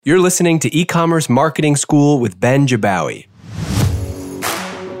You're listening to E-commerce Marketing School with Ben Jabawi.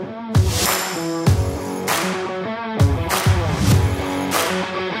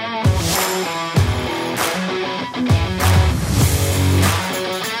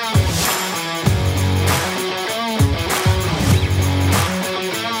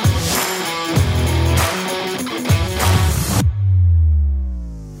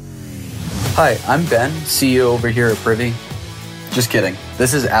 Hi, I'm Ben, CEO over here at Privy. Just kidding.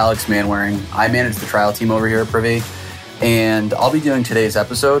 This is Alex Manwaring. I manage the trial team over here at Privy, and I'll be doing today's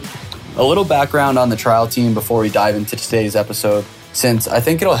episode. A little background on the trial team before we dive into today's episode, since I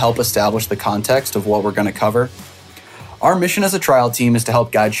think it'll help establish the context of what we're going to cover. Our mission as a trial team is to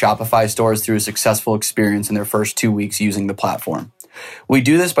help guide Shopify stores through a successful experience in their first 2 weeks using the platform. We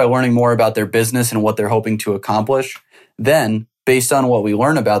do this by learning more about their business and what they're hoping to accomplish. Then, based on what we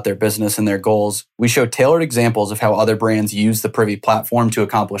learn about their business and their goals, we show tailored examples of how other brands use the Privy platform to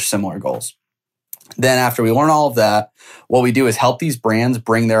accomplish similar goals. Then after we learn all of that, what we do is help these brands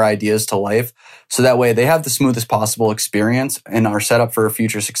bring their ideas to life so that way they have the smoothest possible experience and are set up for a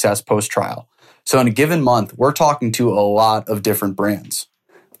future success post-trial. So in a given month, we're talking to a lot of different brands.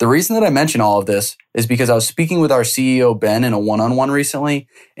 The reason that I mention all of this is because I was speaking with our CEO, Ben, in a one-on-one recently,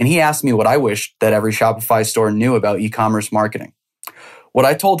 and he asked me what I wished that every Shopify store knew about e-commerce marketing. What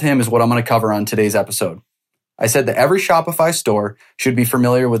I told him is what I'm going to cover on today's episode. I said that every Shopify store should be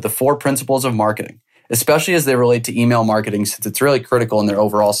familiar with the 4 principles of marketing, especially as they relate to email marketing since it's really critical in their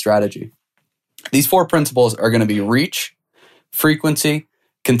overall strategy. These 4 principles are going to be reach, frequency,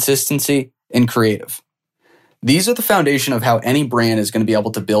 consistency, and creative. These are the foundation of how any brand is going to be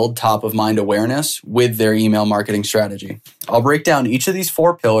able to build top-of-mind awareness with their email marketing strategy. I'll break down each of these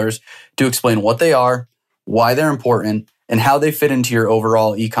 4 pillars to explain what they are, why they're important, and how they fit into your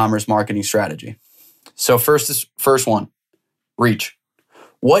overall e-commerce marketing strategy. So first one, reach.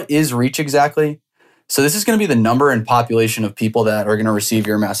 What is reach exactly? So this is going to be the number and population of people that are going to receive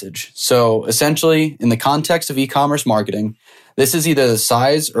your message. So essentially, in the context of e-commerce marketing, this is either the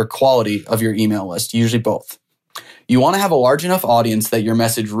size or quality of your email list, usually both. You want to have a large enough audience that your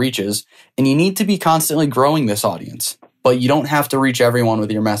message reaches, and you need to be constantly growing this audience. But you don't have to reach everyone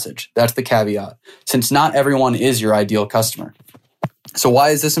with your message. That's the caveat, since not everyone is your ideal customer. So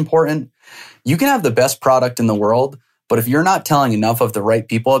why is this important? You can have the best product in the world, but if you're not telling enough of the right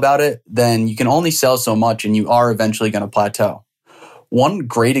people about it, then you can only sell so much and you are eventually going to plateau. One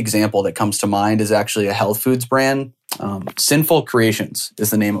great example that comes to mind is actually a health foods brand. Sinful Creations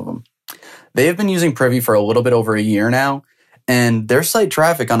is the name of them. They have been using Privy for a little bit over a year now, and their site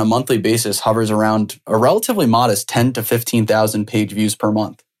traffic on a monthly basis hovers around a relatively modest 10 to 15,000 page views per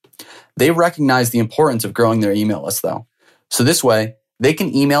month. They recognize the importance of growing their email list though. So this way, they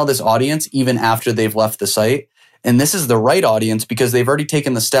can email this audience even after they've left the site. And this is the right audience because they've already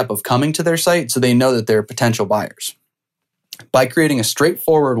taken the step of coming to their site, so they know that they're potential buyers. By creating a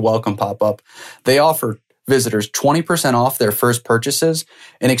straightforward welcome pop-up, they offer visitors 20% off their first purchases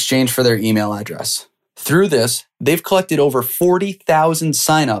in exchange for their email address. Through this, they've collected over 40,000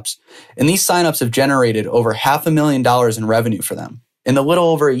 signups, and these signups have generated over $500,000 in revenue for them in the little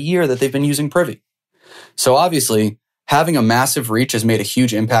over a year that they've been using Privy. So obviously, having a massive reach has made a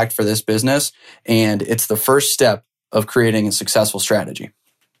huge impact for this business, and it's the first step of creating a successful strategy.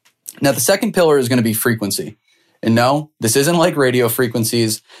 Now, the second pillar is going to be frequency. And no, this isn't like radio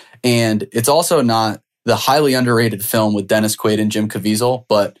frequencies, and it's also not the highly underrated film with Dennis Quaid and Jim Caviezel,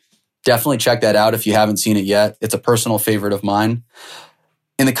 but definitely check that out if you haven't seen it yet. It's a personal favorite of mine.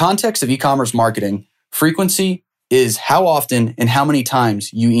 In the context of e-commerce marketing, frequency is how often and how many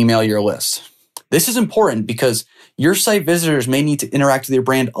times you email your list. This is important because your site visitors may need to interact with your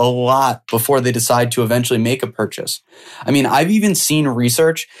brand a lot before they decide to eventually make a purchase. I mean, I've even seen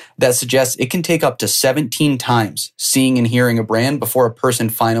research that suggests it can take up to 17 times seeing and hearing a brand before a person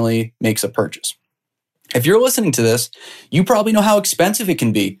finally makes a purchase. If you're listening to this, you probably know how expensive it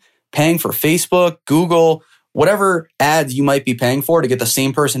can be. Paying for Facebook, Google, whatever ads you might be paying for to get the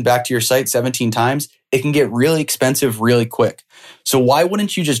same person back to your site 17 times, it can get really expensive really quick. So why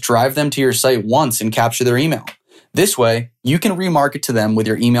wouldn't you just drive them to your site once and capture their email? This way, you can remarket to them with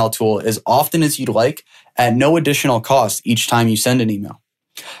your email tool as often as you'd like at no additional cost each time you send an email.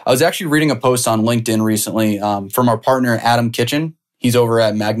 I was actually reading a post on LinkedIn recently from our partner, Adam Kitchen. He's over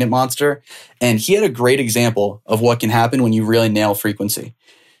at Magnet Monster, and he had a great example of what can happen when you really nail frequency.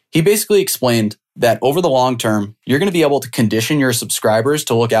 He basically explained that over the long term, you're going to be able to condition your subscribers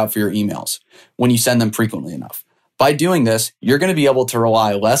to look out for your emails when you send them frequently enough. By doing this, you're going to be able to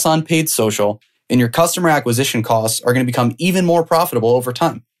rely less on paid social, and your customer acquisition costs are going to become even more profitable over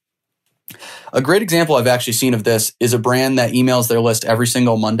time. A great example I've actually seen of this is a brand that emails their list every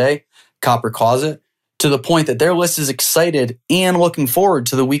single Monday, Copper Closet, to the point that their list is excited and looking forward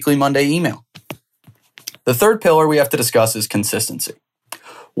to the weekly Monday email. The third pillar we have to discuss is consistency.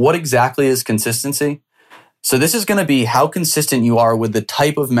 What exactly is consistency? So this is going to be how consistent you are with the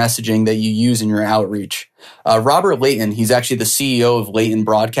type of messaging that you use in your outreach. Robert Layton, he's actually the CEO of Layton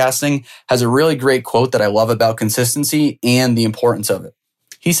Broadcasting, has a really great quote that I love about consistency and the importance of it.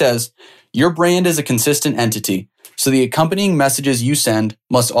 He says, "Your brand is a consistent entity, so the accompanying messages you send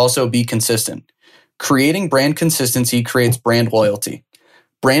must also be consistent. Creating brand consistency creates brand loyalty.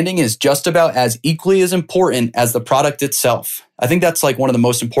 Branding is just about as equally as important as the product itself." I think that's like one of the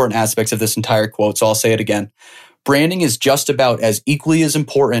most important aspects of this entire quote, so I'll say it again. Branding is just about as equally as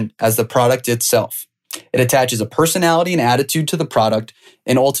important as the product itself. It attaches a personality and attitude to the product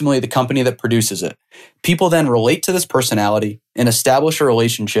and ultimately the company that produces it. People then relate to this personality and establish a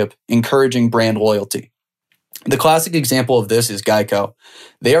relationship, encouraging brand loyalty. The classic example of this is Geico.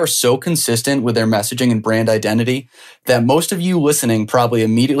 They are so consistent with their messaging and brand identity that most of you listening probably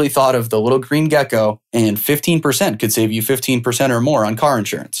immediately thought of the little green gecko, and 15% could save you 15% or more on car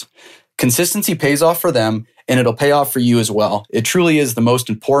insurance. Consistency pays off for them, and it'll pay off for you as well. It truly is the most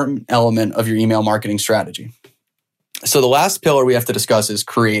important element of your email marketing strategy. So the last pillar we have to discuss is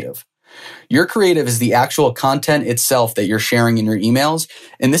creative. Your creative is the actual content itself that you're sharing in your emails,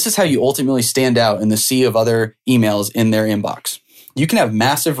 and this is how you ultimately stand out in the sea of other emails in their inbox. You can have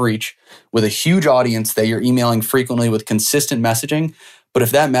massive reach with a huge audience that you're emailing frequently with consistent messaging, but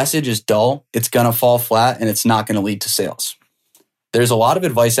if that message is dull, it's going to fall flat and it's not going to lead to sales. There's a lot of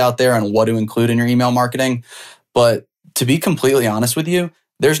advice out there on what to include in your email marketing, but to be completely honest with you,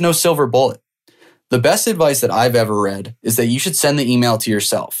 there's no silver bullet. The best advice that I've ever read is that you should send the email to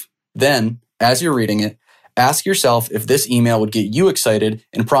yourself. Then, as you're reading it, ask yourself if this email would get you excited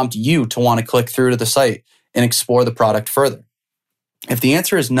and prompt you to want to click through to the site and explore the product further. If the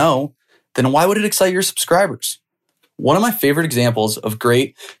answer is no, then why would it excite your subscribers? One of my favorite examples of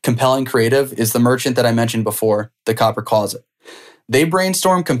great, compelling creative is the merchant that I mentioned before, the Copper Closet. They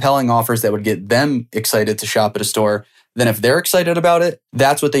brainstorm compelling offers that would get them excited to shop at a store. Then if they're excited about it,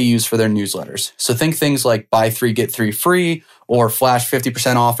 that's what they use for their newsletters. So think things like buy 3, get 3 free or flash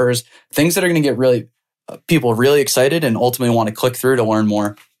 50% offers, things that are going to get people really excited and ultimately want to click through to learn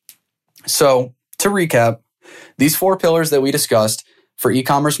more. So to recap, these 4 pillars that we discussed for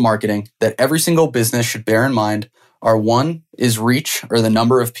e-commerce marketing that every single business should bear in mind are: 1 is reach, or the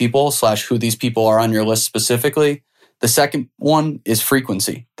number of people / who these people are on your list specifically. The second one is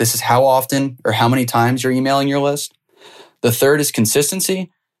frequency. This is how often or how many times you're emailing your list. The third is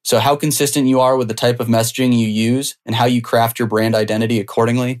consistency. So how consistent you are with the type of messaging you use and how you craft your brand identity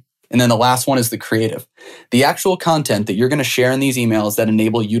accordingly. And then the last one is the creative, the actual content that you're going to share in these emails that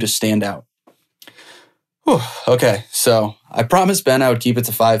enable you to stand out. Whew. Okay, so I promised Ben I would keep it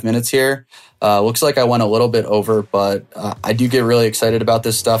to 5 minutes here. Looks like I went a little bit over, but I do get really excited about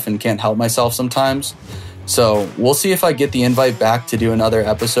this stuff and can't help myself sometimes. So we'll see if I get the invite back to do another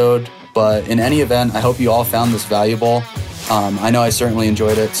episode. But in any event, I hope you all found this valuable. I know I certainly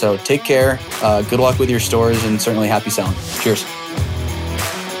enjoyed it. So take care. Good luck with your stores and certainly happy selling. Cheers.